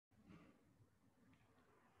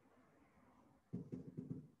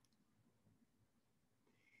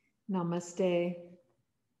Namaste.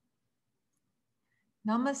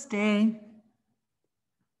 Namaste.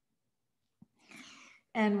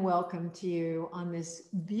 And welcome to you on this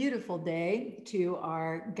beautiful day to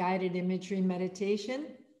our guided imagery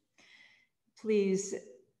meditation. Please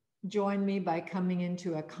join me by coming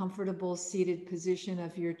into a comfortable seated position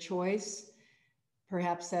of your choice.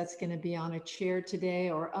 Perhaps that's going to be on a chair today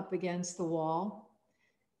or up against the wall.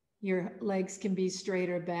 Your legs can be straight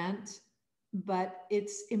or bent, but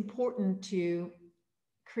it's important to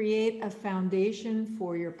create a foundation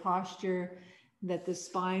for your posture that the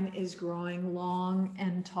spine is growing long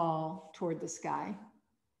and tall toward the sky.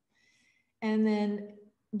 And then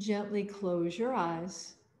gently close your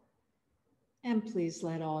eyes and please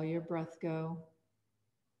let all your breath go.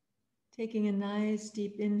 Taking a nice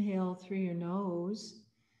deep inhale through your nose.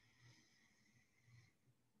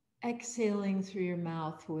 Exhaling through your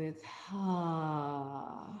mouth with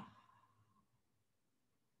ha.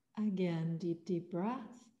 Again, deep, deep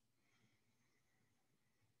breath.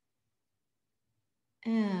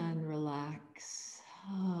 And relax.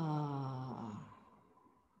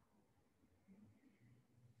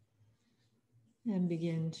 And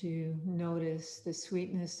begin to notice the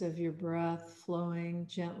sweetness of your breath flowing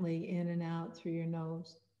gently in and out through your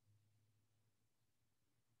nose.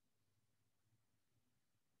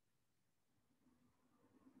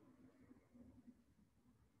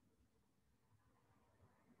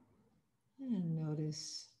 And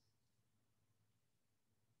notice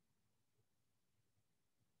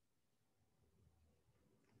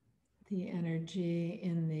the energy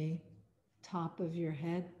in the top of your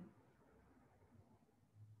head.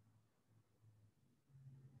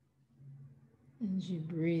 As you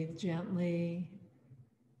breathe gently,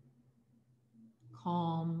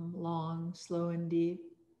 calm, long, slow, and deep,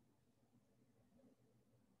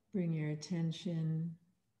 bring your attention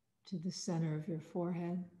to the center of your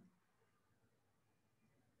forehead.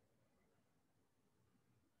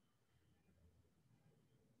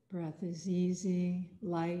 Breath is easy,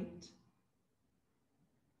 light.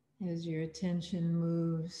 As your attention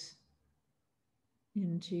moves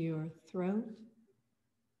into your throat,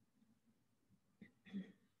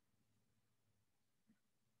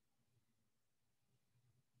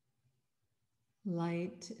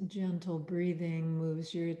 light, gentle breathing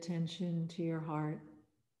moves your attention to your heart.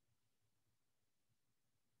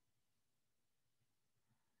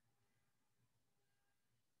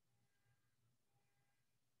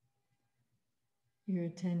 Your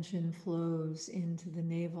attention flows into the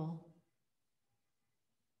navel.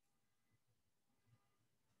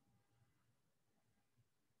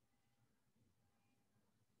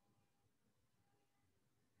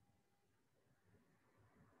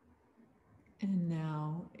 And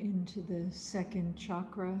now into the second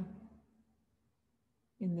chakra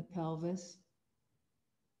in the pelvis.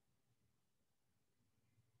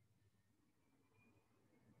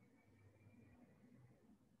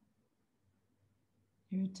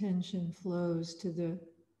 Your attention flows to the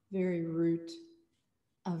very root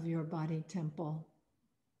of your body temple.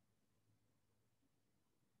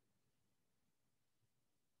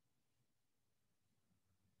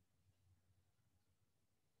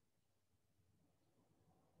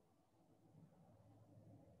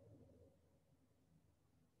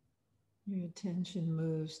 Your attention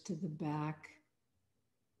moves to the back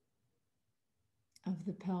of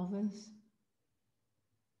the pelvis,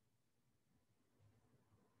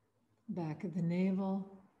 back of the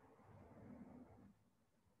navel,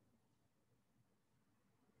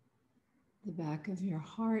 the back of your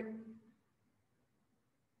heart,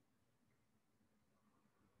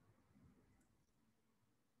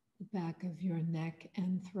 the back of your neck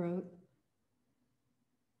and throat,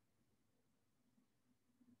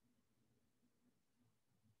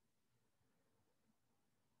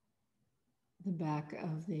 the back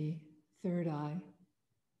of the third eye,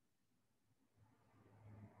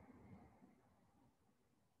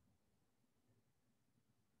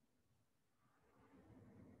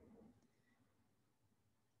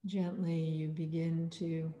 gently you begin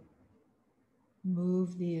to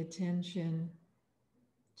move the attention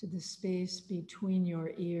to the space between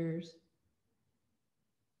your ears.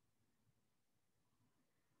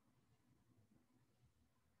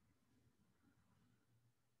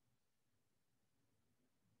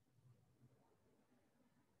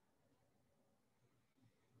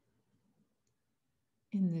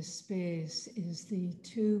 In this space is the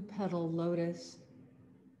two-petal lotus,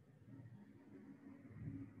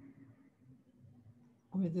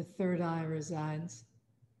 where the third eye resides.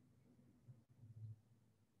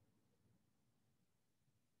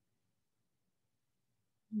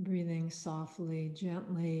 Breathing softly,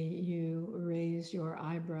 gently, you raise your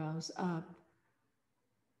eyebrows up,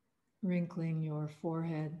 wrinkling your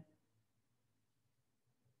forehead,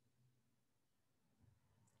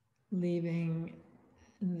 leaving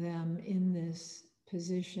them in this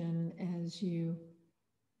position as you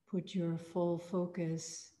put your full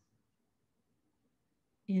focus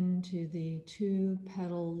into the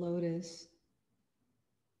two-petal lotus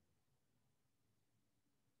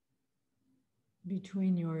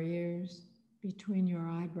between your ears, between your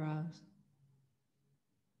eyebrows.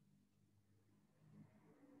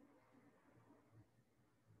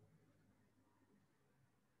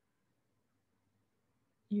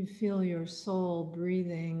 You feel your soul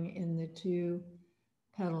breathing in the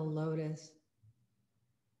two-petal lotus.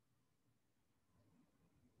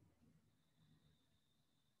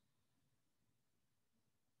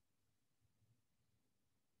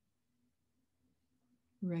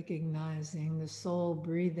 Recognizing the soul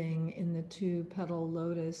breathing in the two-petal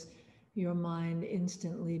lotus, your mind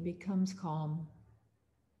instantly becomes calm.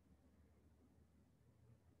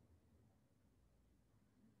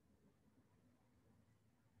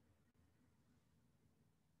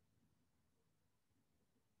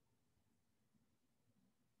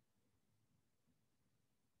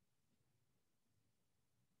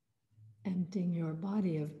 Emptying your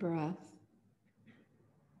body of breath.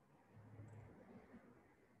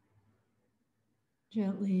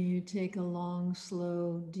 Gently, you take a long,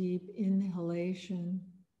 slow, deep inhalation,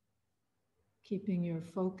 keeping your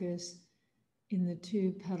focus in the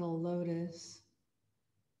two-petal lotus.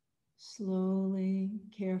 Slowly,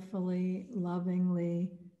 carefully,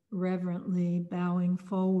 lovingly, reverently bowing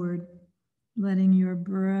forward, letting your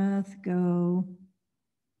breath go.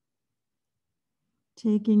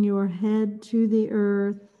 Taking your head to the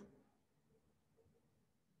earth.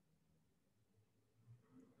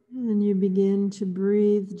 And you begin to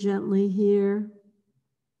breathe gently here.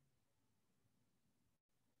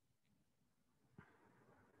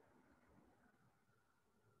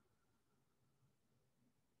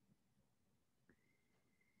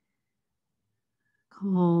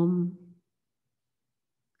 Calm,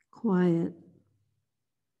 quiet.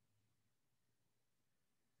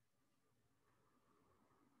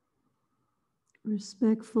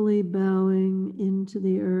 Respectfully bowing into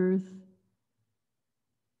the earth.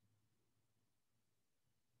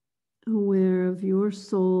 Aware of your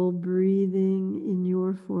soul breathing in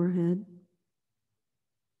your forehead.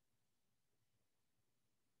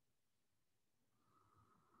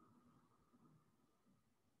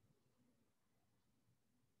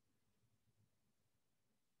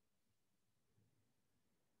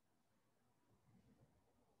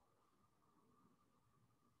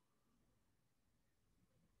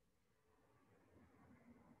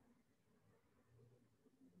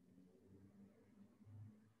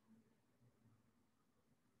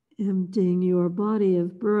 Emptying your body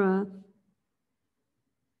of breath.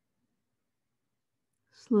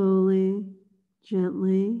 Slowly,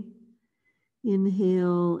 gently,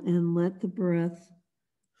 inhale and let the breath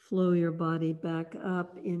flow your body back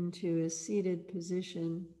up into a seated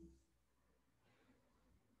position.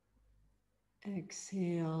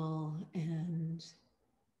 Exhale and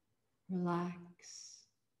relax.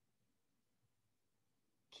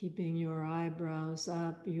 Keeping your eyebrows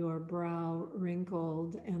up, your brow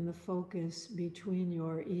wrinkled, and the focus between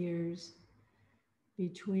your ears,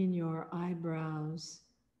 between your eyebrows,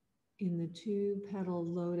 in the two-petal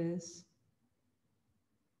lotus,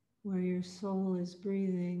 where your soul is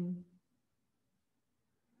breathing.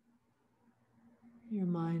 Your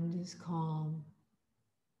mind is calm.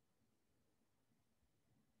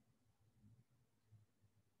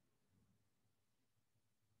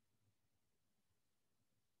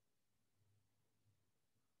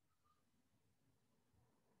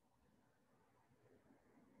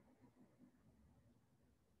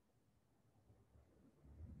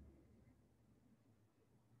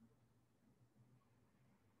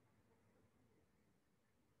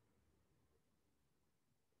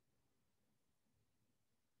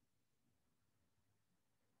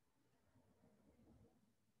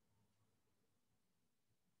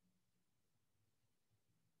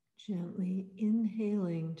 Gently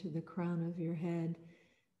inhaling to the crown of your head,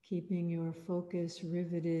 keeping your focus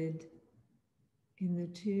riveted in the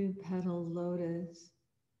two-petal lotus.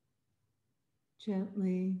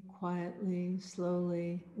 Gently, quietly,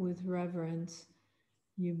 slowly, with reverence,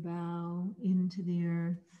 you bow into the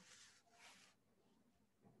earth.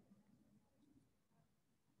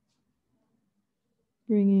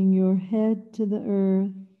 Bringing your head to the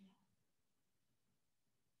earth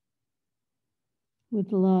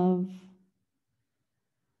with love.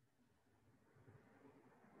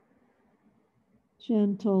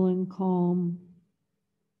 gentle and calm.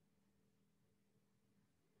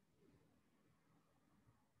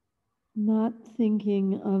 Not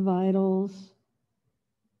thinking of idols,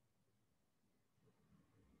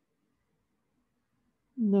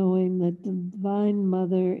 knowing that the Divine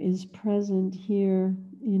Mother is present here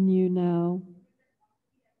in you now,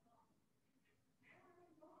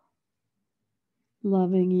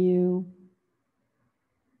 loving you,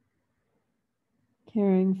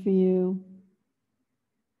 caring for you,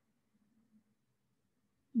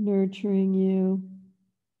 nurturing you.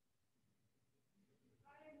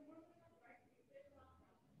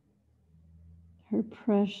 Her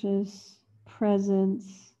precious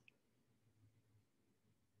presence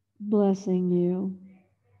blessing you.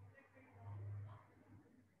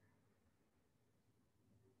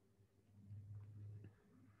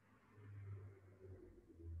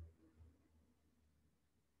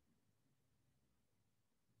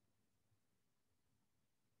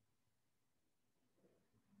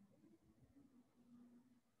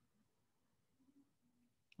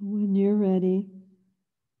 When you're ready,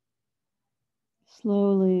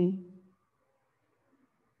 slowly,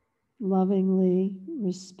 lovingly,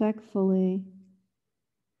 respectfully,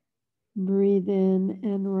 breathe in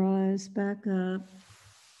and rise back up.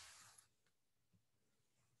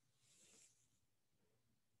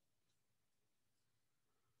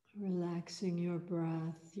 Relaxing your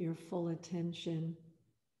breath, your full attention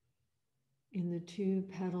in the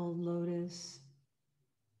two-petaled lotus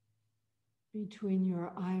between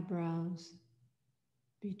your eyebrows,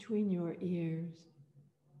 between your ears.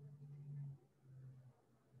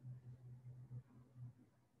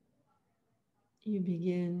 You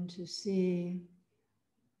begin to see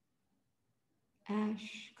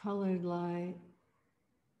ash-colored light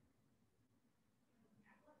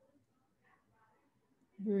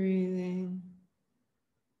breathing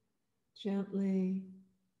gently,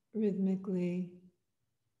 rhythmically,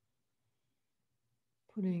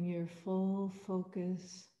 putting your full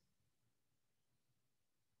focus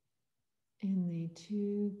in the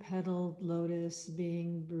two-petaled lotus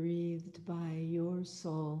being breathed by your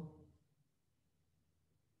soul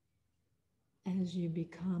as you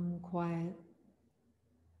become quiet.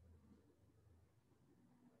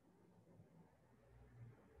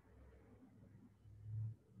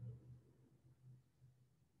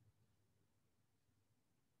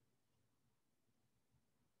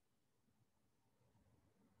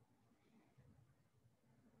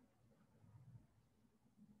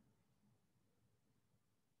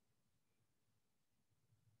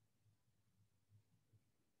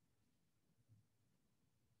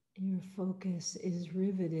 Your focus is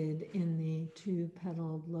riveted in the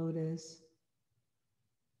two-petaled lotus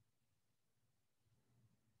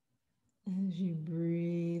as you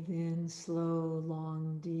breathe in slow,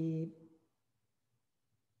 long, deep,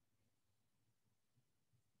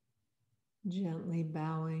 gently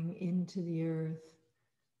bowing into the earth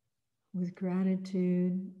with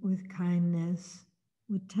gratitude, with kindness,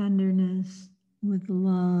 with tenderness, with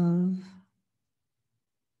love,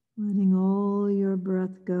 letting all your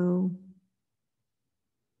breath go.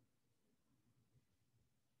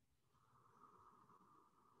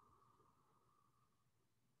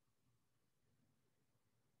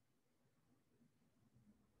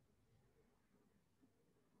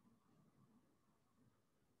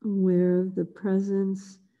 Aware of the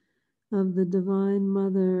presence of the Divine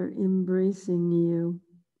Mother embracing you,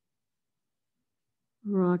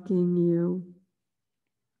 rocking you,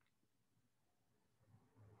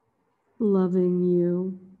 loving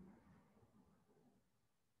you,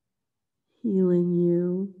 healing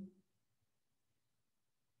you,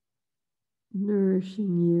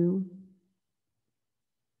 nourishing you,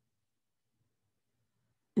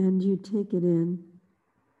 and you take it in.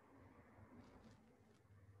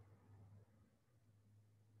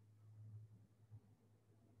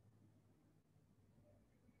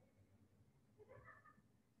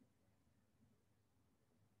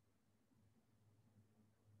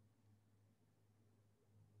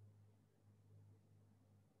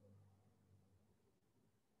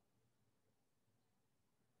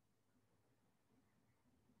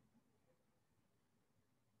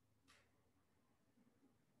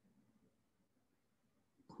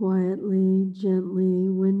 Quietly, gently,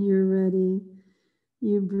 when you're ready,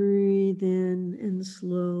 you breathe in and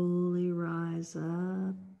slowly rise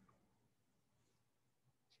up.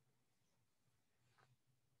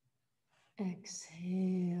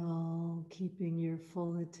 Exhale, keeping your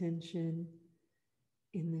full attention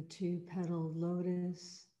in the two-petaled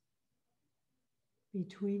lotus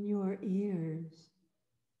between your ears,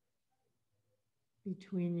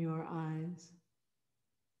 between your eyes.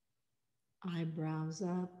 eyebrows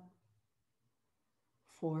up,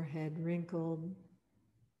 forehead wrinkled,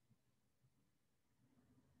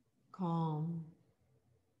 calm,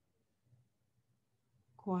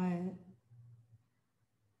 quiet,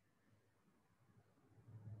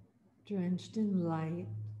 drenched in light.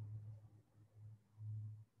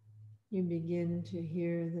 You begin to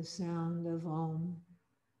hear the sound of Om.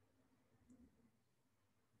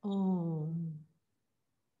 Om.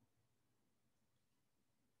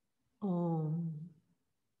 Om.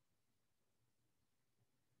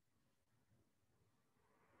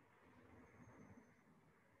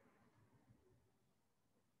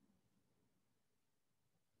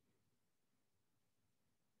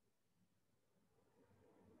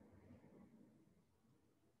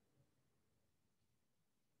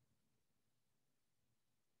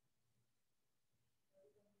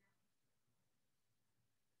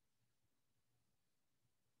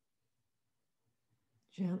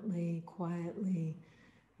 Gently, quietly,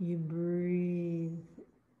 you breathe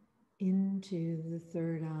into the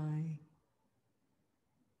third eye.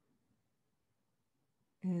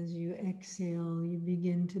 As you exhale, you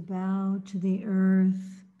begin to bow to the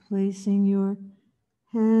earth, placing your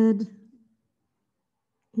head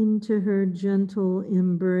into her gentle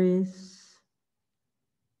embrace.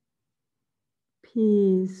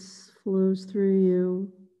 Peace flows through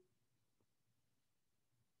you.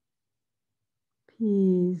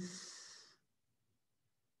 Peace.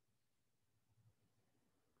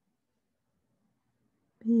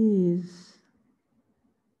 Peace.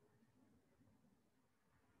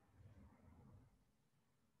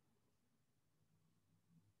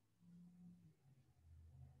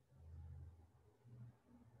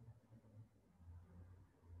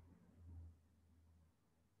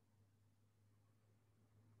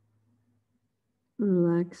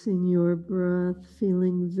 Relaxing your breath,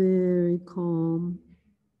 feeling very calm,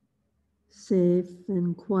 safe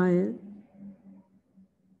and quiet.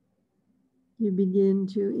 You begin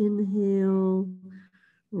to inhale,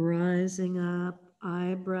 rising up,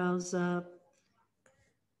 eyebrows up,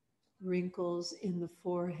 wrinkles in the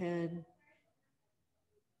forehead.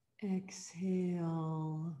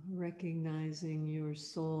 Exhale, recognizing your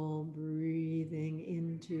soul breathing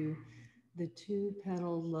into the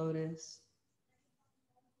two-petaled lotus.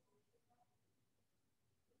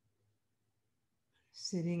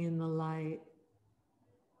 Sitting in the light,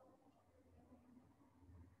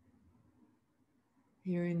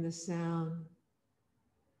 hearing the sound,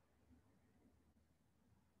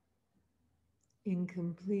 in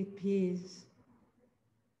complete peace.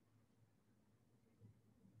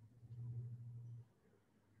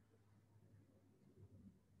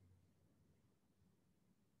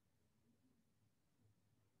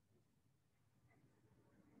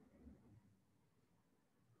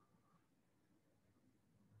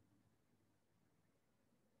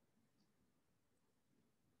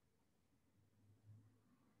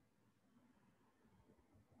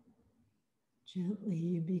 Gently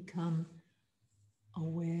you become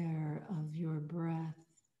aware of your breath,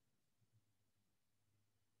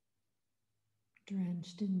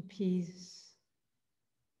 drenched in peace.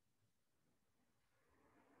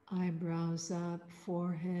 Eyebrows up,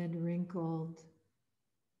 forehead wrinkled.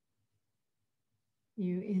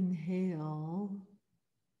 You inhale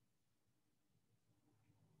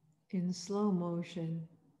in slow motion,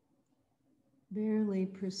 barely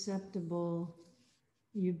perceptible.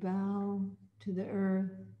 You bow to the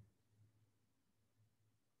earth.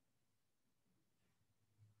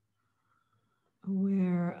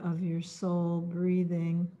 Aware of your soul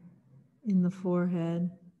breathing in the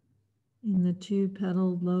forehead, in the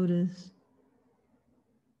two-petaled lotus.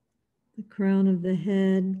 The crown of the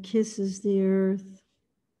head kisses the earth.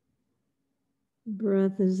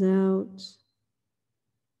 Breath is out.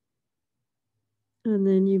 And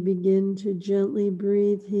then you begin to gently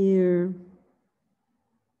breathe here,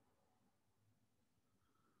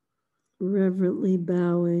 reverently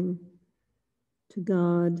bowing to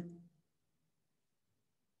God,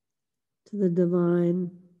 to the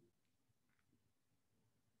divine,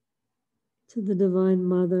 to the Divine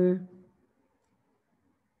Mother,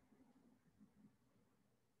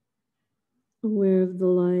 aware of the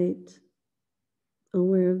light,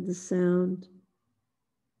 aware of the sound,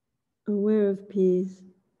 aware of peace.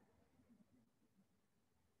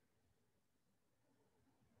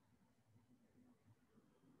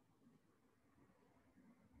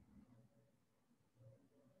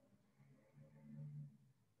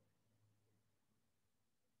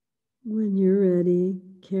 When you're ready,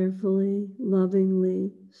 carefully,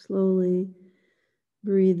 lovingly, slowly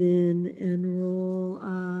breathe in and roll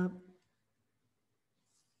up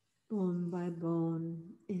bone by bone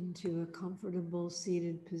into a comfortable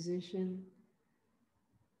seated position.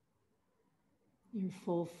 Your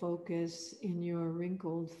full focus in your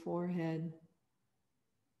wrinkled forehead.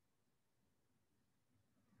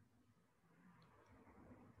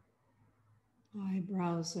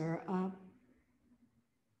 Eyebrows are up.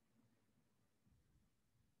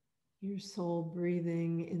 Your soul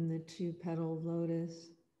breathing in the two-petaled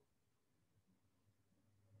lotus.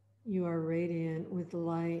 You are radiant with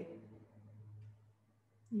light.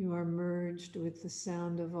 You are merged with the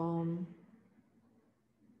sound of Om.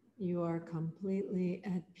 You are completely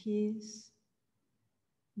at peace,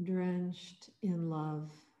 drenched in love.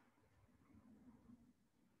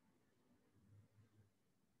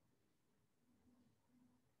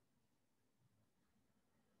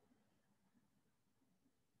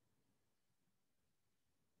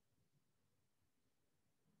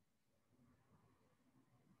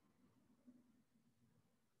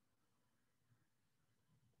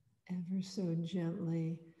 Ever so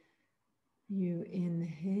gently, you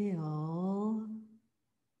inhale,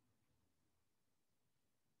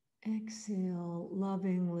 exhale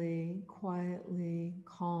lovingly, quietly,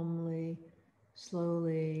 calmly,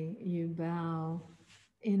 slowly. You bow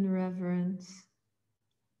in reverence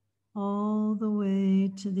all the way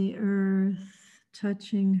to the earth,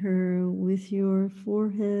 touching her with your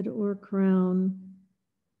forehead or crown.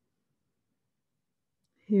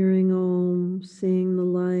 Hearing Om, seeing the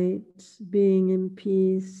light, being in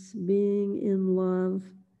peace, being in love,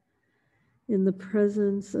 in the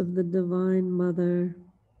presence of the Divine Mother.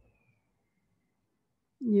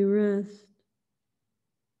 You rest.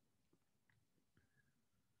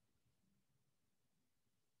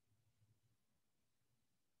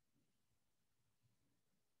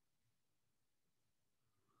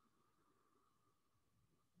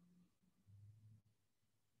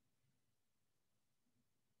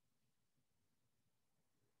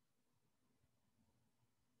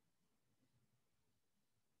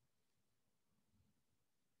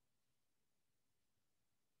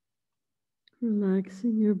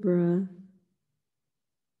 Relaxing your breath.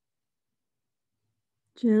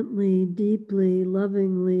 Gently, deeply,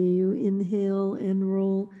 lovingly, you inhale and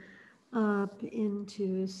roll up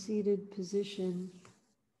into a seated position.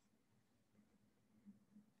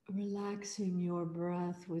 Relaxing your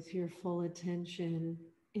breath with your full attention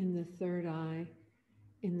in the third eye,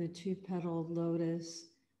 in the two-petaled lotus,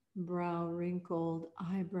 brow wrinkled,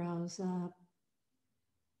 eyebrows up,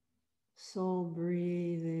 soul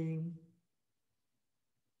breathing,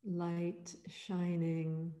 light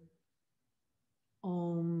shining,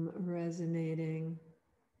 Om resonating,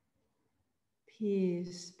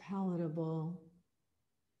 peace palatable,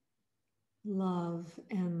 love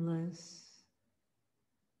endless.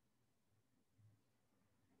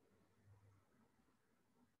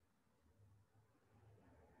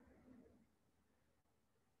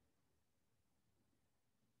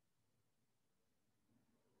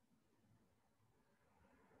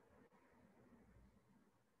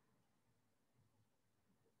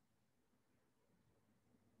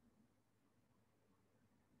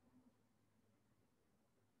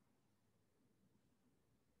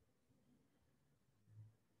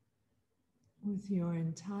 With your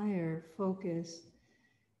entire focus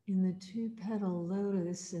in the two-petal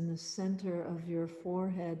lotus in the center of your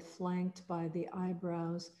forehead, flanked by the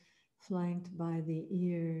eyebrows, flanked by the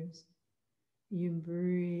ears. You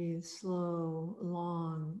breathe slow,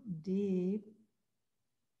 long, deep.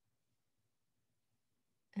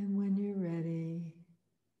 And when you're ready,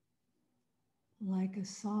 like a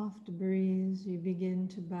soft breeze, you begin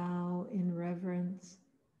to bow in reverence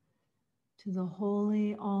to the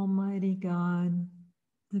Holy Almighty God,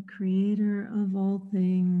 the Creator of all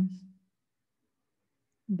things,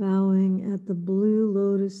 bowing at the blue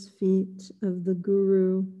lotus feet of the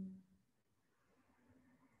Guru,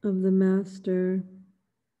 of the Master,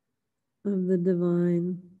 of the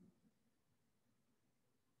Divine.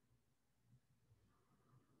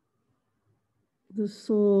 The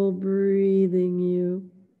soul breathing you,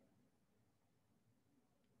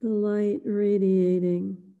 the light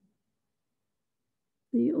radiating,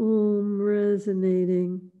 the Om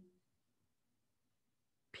resonating,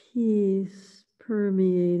 peace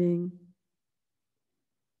permeating,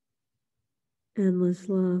 endless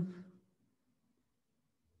love.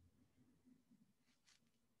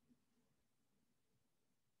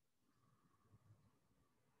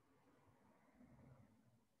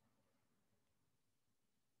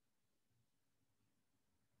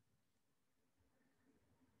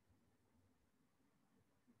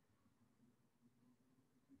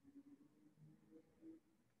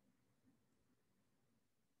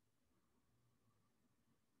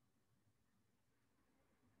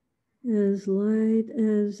 as light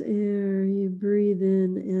as air. You breathe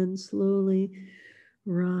in and slowly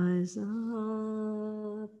rise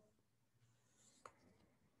up.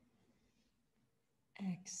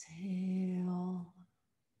 Exhale.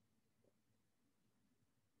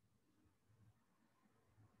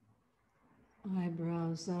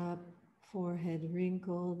 Eyebrows up, forehead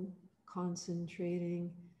wrinkled,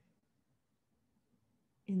 concentrating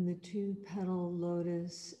in the two-petal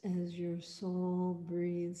lotus as your soul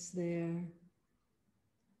breathes there,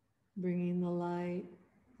 bringing the light,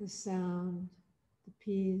 the sound, the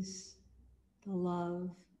peace, the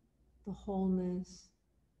love, the wholeness,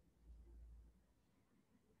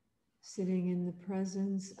 sitting in the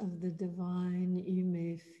presence of the divine. You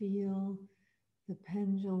may feel the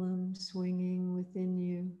pendulum swinging within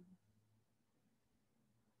you,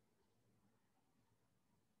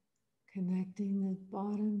 connecting the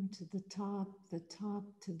bottom to the top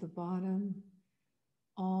to the bottom,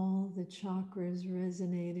 all the chakras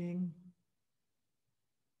resonating.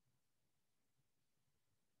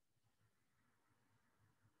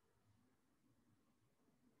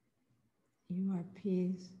 You are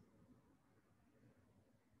peace.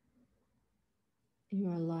 You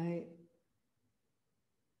are light.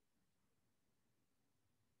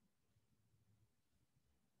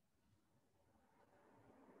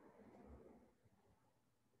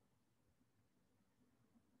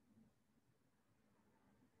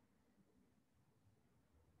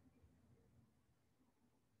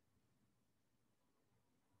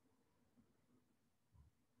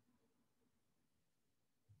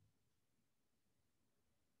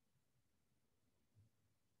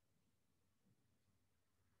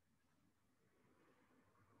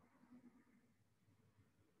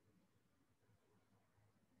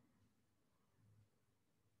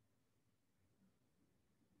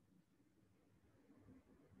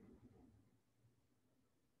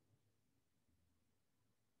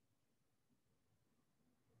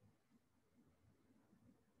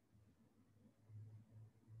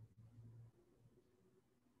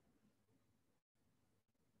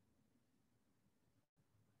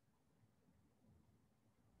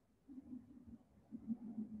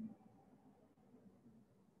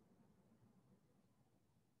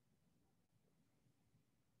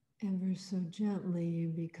 Ever so gently, you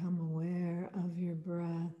become aware of your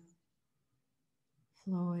breath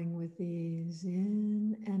flowing with ease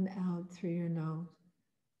in and out through your nose.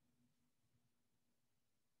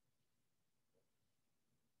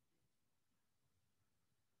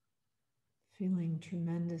 Feeling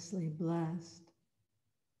tremendously blessed,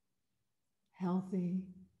 healthy,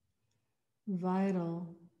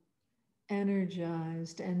 vital,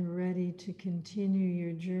 energized, and ready to continue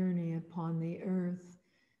your journey upon the earth.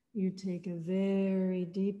 You take a very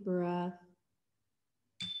deep breath,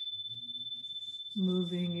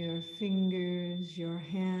 moving your fingers, your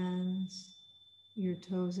hands, your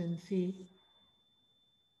toes and feet.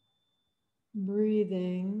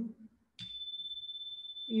 Breathing,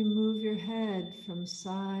 you move your head from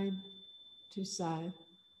side to side.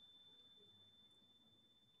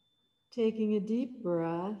 Taking a deep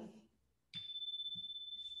breath,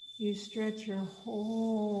 you stretch your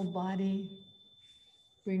whole body,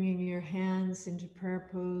 bringing your hands into prayer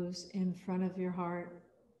pose in front of your heart.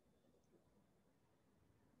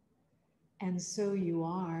 And so you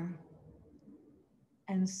are,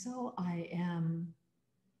 and so I am,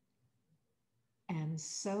 and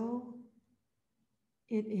so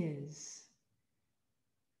it is.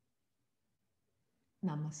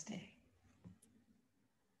 Namaste.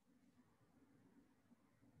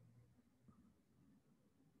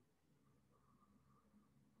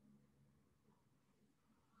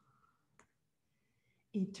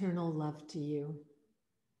 Eternal love to you.